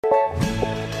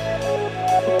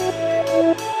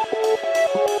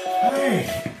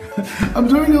I'm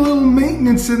doing a little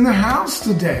maintenance in the house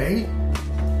today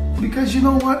because you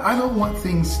know what? I don't want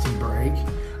things to break.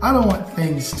 I don't want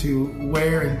things to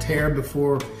wear and tear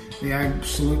before they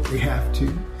absolutely have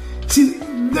to. See,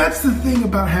 that's the thing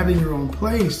about having your own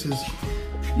place is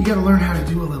you got to learn how to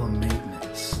do a little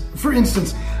maintenance. For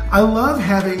instance, I love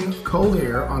having cold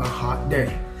air on a hot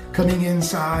day. Coming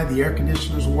inside, the air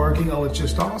conditioner's working, oh, it's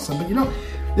just awesome. But you know,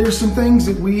 there's some things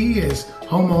that we as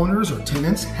homeowners or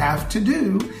tenants have to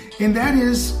do, and that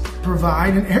is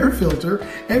provide an air filter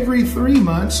every 3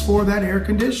 months for that air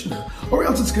conditioner, or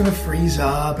else it's going to freeze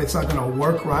up, it's not going to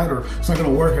work right, or it's not going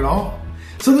to work at all.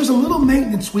 So there's a little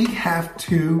maintenance we have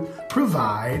to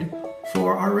provide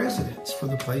for our residents, for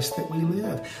the place that we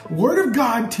live. Word of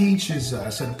God teaches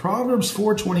us in Proverbs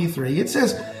 4:23, it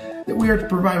says that we are to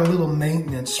provide a little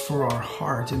maintenance for our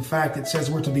heart. In fact, it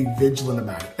says we're to be vigilant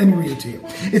about it. Let me read it to you.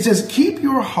 It says, keep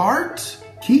your heart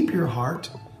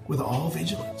with all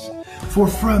vigilance, for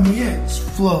from it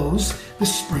flows the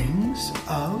springs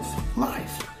of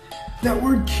life. That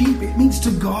word keep, it means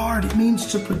to guard, it means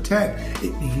to protect,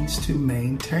 it means to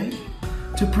maintain,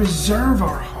 to preserve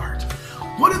our heart.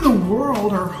 What in the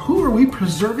world or who are we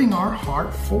preserving our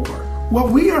heart for? Well,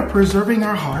 we are preserving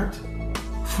our heart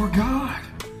for God.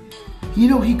 You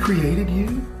know, He created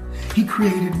you. He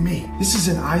created me. This is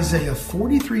in Isaiah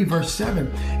 43 verse 7.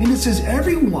 And it says,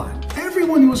 everyone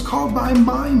who is called by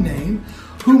my name,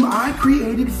 whom I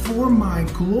created for my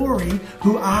glory,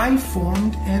 who I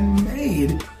formed and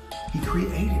made. He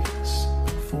created us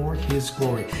for His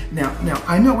glory. Now,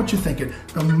 I know what you're thinking.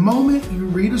 The moment you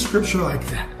read a scripture like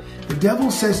that, the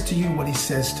devil says to you what he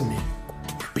says to me.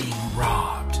 You're being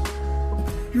robbed.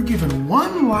 You're given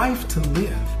one life to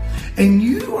live. And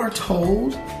you are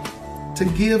told to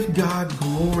give God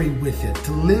glory with it,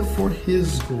 to live for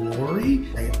His glory.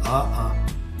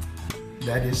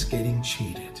 That is getting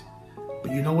cheated.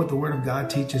 But you know what the Word of God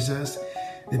teaches us?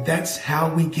 That's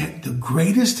how we get the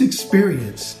greatest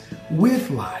experience with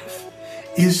life,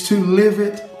 is to live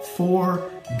it for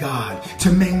God,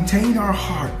 to maintain our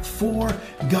heart for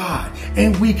God.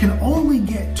 And we can only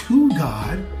get to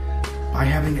God by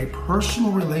having a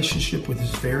personal relationship with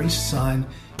His very Son,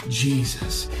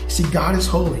 Jesus. See, God is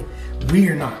holy. We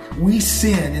are not. We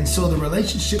sin. And so the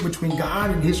relationship between God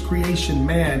and His creation,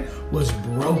 man, was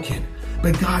broken.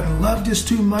 But God loved us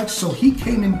too much, so He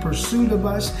came in pursuit of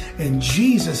us. And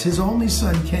Jesus, His only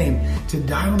Son, came to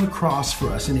die on the cross for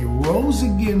us. And He rose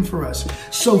again for us.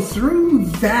 So through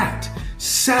that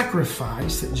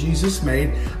sacrifice that Jesus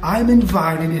made, I'm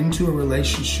invited into a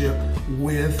relationship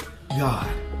with God.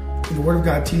 The Word of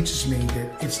God teaches me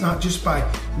that it's not just by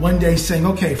one day saying,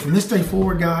 okay, from this day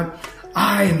forward, God,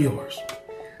 I am yours.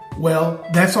 Well,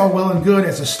 that's all well and good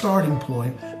as a starting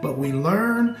point, but we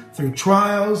learn through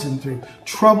trials and through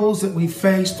troubles that we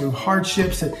face, through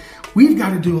hardships, that we've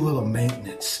got to do a little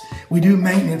maintenance. We do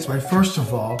maintenance by, first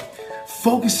of all,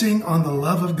 focusing on the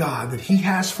love of God that He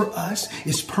has for us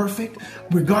is perfect,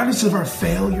 regardless of our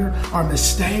failure, our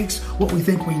mistakes, what we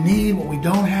think we need, what we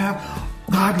don't have.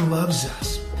 God loves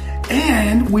us.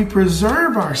 And we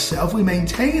preserve ourselves, we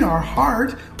maintain our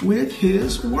heart with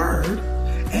His Word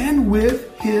and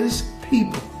with His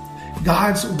people.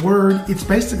 God's Word, it's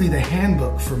basically the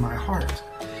handbook for my heart.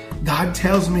 God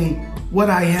tells me what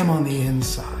I am on the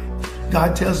inside.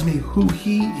 God tells me who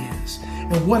He is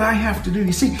and what I have to do.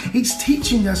 You see, He's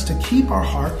teaching us to keep our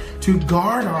heart, to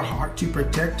guard our heart, to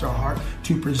protect our heart,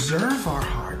 to preserve our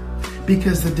heart,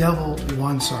 because the devil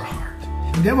wants our heart.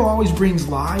 The devil always brings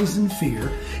lies and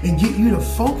fear and get you to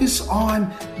focus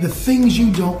on the things you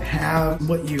don't have,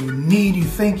 what you need, you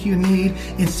think you need,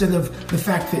 instead of the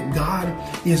fact that God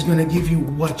is going to give you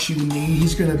what you need.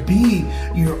 He's going to be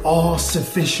your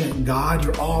all-sufficient God,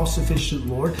 your all-sufficient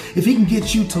Lord. If He can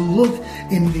get you to look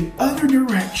in the other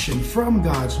direction from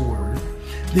God's Word,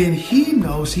 then He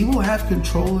knows He will have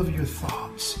control of your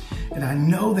thoughts. And I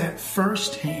know that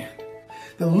firsthand.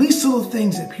 The least little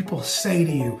things that people say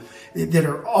to you that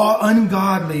are all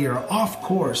ungodly or off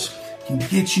course can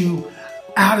get you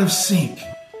out of sync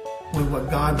with what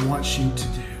God wants you to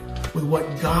do, with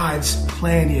what God's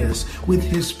plan is, with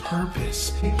His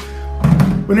purpose.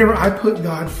 Whenever I put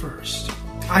God first,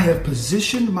 I have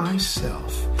positioned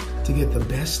myself to get the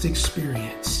best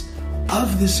experience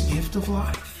of this gift of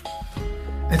life.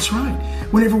 That's right.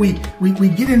 Whenever we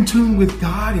get in tune with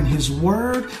God and His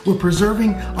Word, we're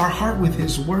preserving our heart with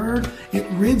His Word, it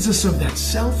rids us of that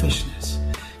selfishness.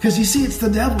 Because you see, it's the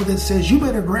devil that says, you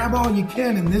better grab all you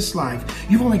can in this life.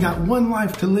 You've only got one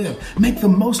life to live. Make the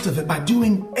most of it by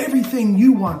doing everything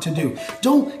you want to do.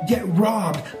 Don't get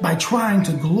robbed by trying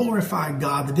to glorify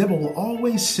God. The devil will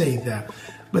always say that.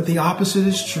 But the opposite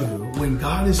is true. When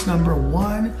God is number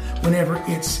one, whenever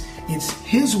it's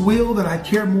His will that I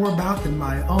care more about than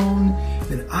my own,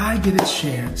 then I get a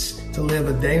chance to live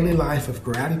a daily life of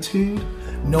gratitude,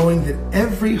 knowing that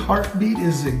every heartbeat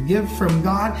is a gift from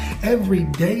God, every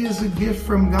day is a gift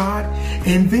from God.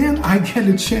 And then I get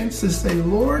a chance to say,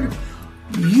 Lord,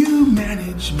 you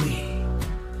manage me.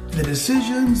 The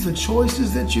decisions, the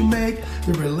choices that you make,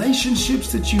 the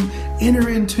relationships that you enter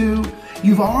into,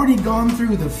 you've already gone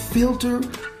through the filter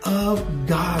of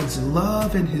God's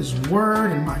love and His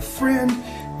word. And my friend,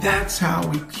 that's how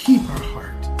we keep our heart.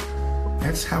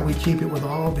 That's how we keep it with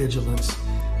all vigilance,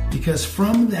 because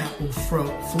from that will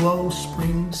flow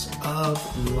springs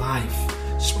of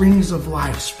life, springs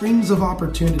of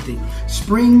opportunity,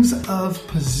 springs of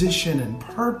position and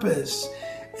purpose,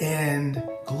 and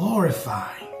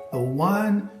glorify the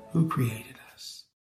one who created.